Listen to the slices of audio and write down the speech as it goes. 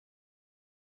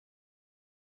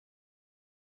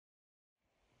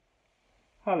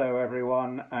Hello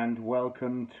everyone and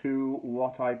welcome to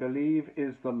what I believe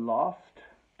is the last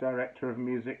Director of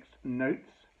Music's notes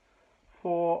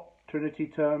for Trinity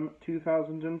Term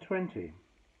 2020,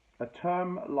 a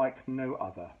term like no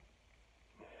other.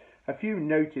 A few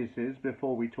notices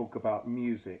before we talk about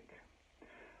music.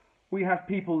 We have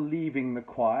people leaving the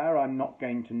choir. I'm not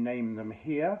going to name them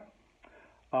here.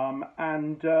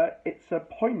 It's a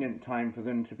poignant time for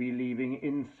them to be leaving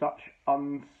in such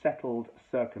unsettled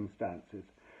circumstances.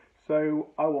 So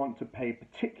I want to pay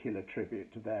particular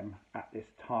tribute to them at this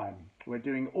time. We're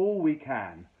doing all we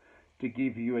can to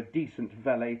give you a decent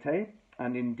velete,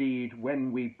 and indeed,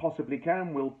 when we possibly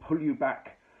can, we'll pull you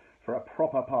back for a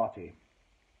proper party.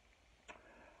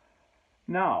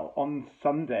 Now, on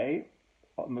Sunday,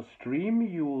 on the stream,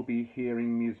 you will be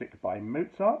hearing music by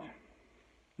Mozart.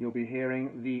 You'll be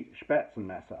hearing the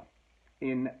Spitzenmesser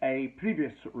in a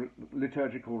previous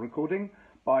liturgical recording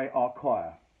by our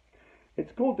choir.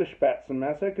 It's called the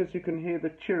Spitzenmesser because you can hear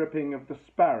the chirruping of the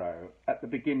sparrow at the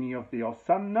beginning of the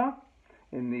Osanna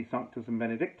in the Sanctus and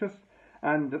Benedictus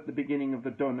and at the beginning of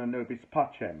the Dona Nobis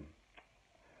Pacem.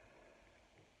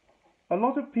 A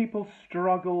lot of people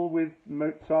struggle with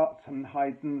Mozart's and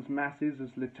Haydn's masses as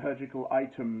liturgical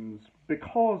items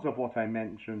because of what I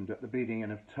mentioned at the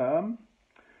beginning of term,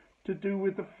 to do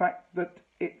with the fact that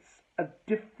it's a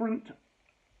different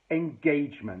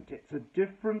engagement, it's a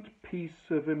different piece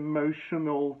of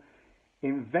emotional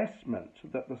investment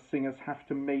that the singers have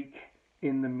to make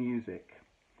in the music.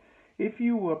 If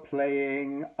you were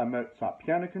playing a Mozart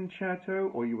piano concerto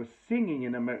or you were singing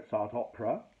in a Mozart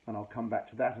opera, and I'll come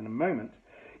back to that in a moment,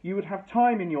 you would have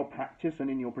time in your practice and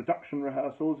in your production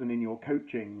rehearsals and in your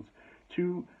coachings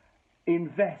to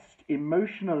invest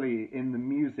emotionally in the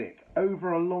music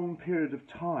over a long period of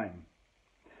time.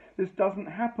 This doesn't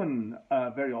happen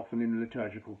very often in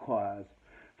liturgical choirs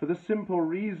for the simple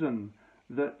reason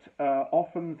that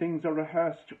often things are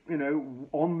rehearsed,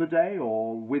 on the day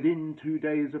or within 2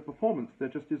 days of performance. There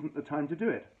just isn't the time to do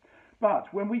it.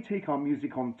 But when we take our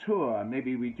music on tour,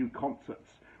 maybe we do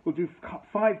concerts, we'll do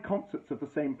 5 concerts of the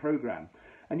same program,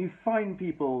 and you find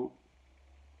people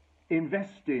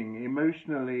investing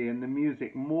emotionally in the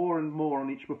music more and more on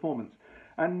each performance.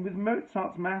 And with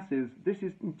Mozart's masses, this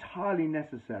is entirely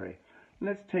necessary.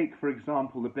 Let's take, for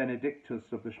example, the Benedictus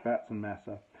of the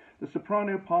Spitzenmesser. The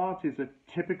soprano part is a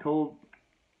typical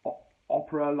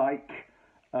opera-like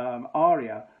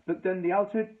aria, but then the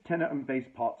alto, tenor and bass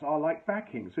parts are like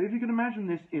backing. So if you can imagine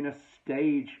this in a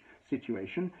stage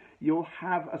situation, you'll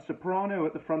have a soprano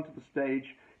at the front of the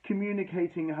stage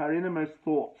communicating her innermost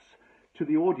thoughts to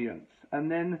the audience,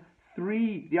 and then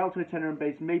the alto, tenor and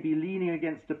bass may be leaning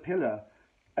against a pillar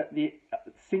at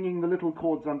singing the little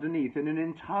chords underneath in an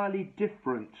entirely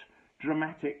different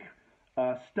dramatic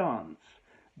stance.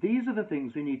 These are the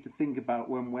things we need to think about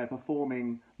when we're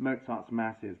performing Mozart's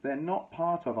masses. They're not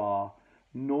part of our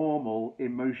normal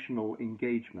emotional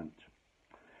engagement.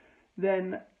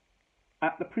 Then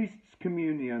at the priest's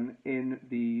communion in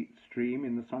the stream,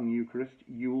 in the sung Eucharist,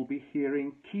 you will be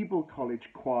hearing Keble College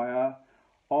Choir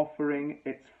offering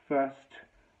its first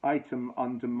item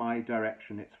under my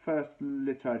direction, its first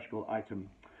liturgical item.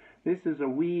 This is a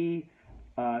wee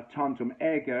tantum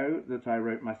ego that I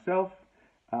wrote myself.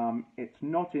 It's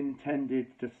not intended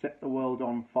to set the world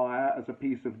on fire as a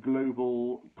piece of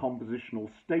global compositional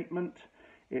statement.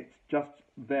 It's just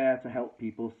there to help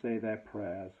people say their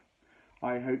prayers.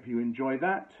 I hope you enjoy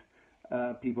that.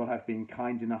 People have been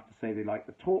kind enough to say they like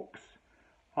the talks.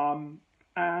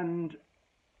 And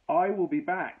I will be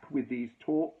back with these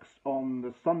talks on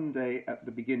the Sunday at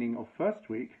the beginning of first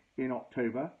week in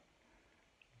October.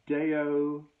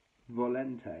 Deo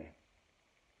volente.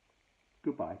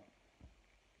 Goodbye.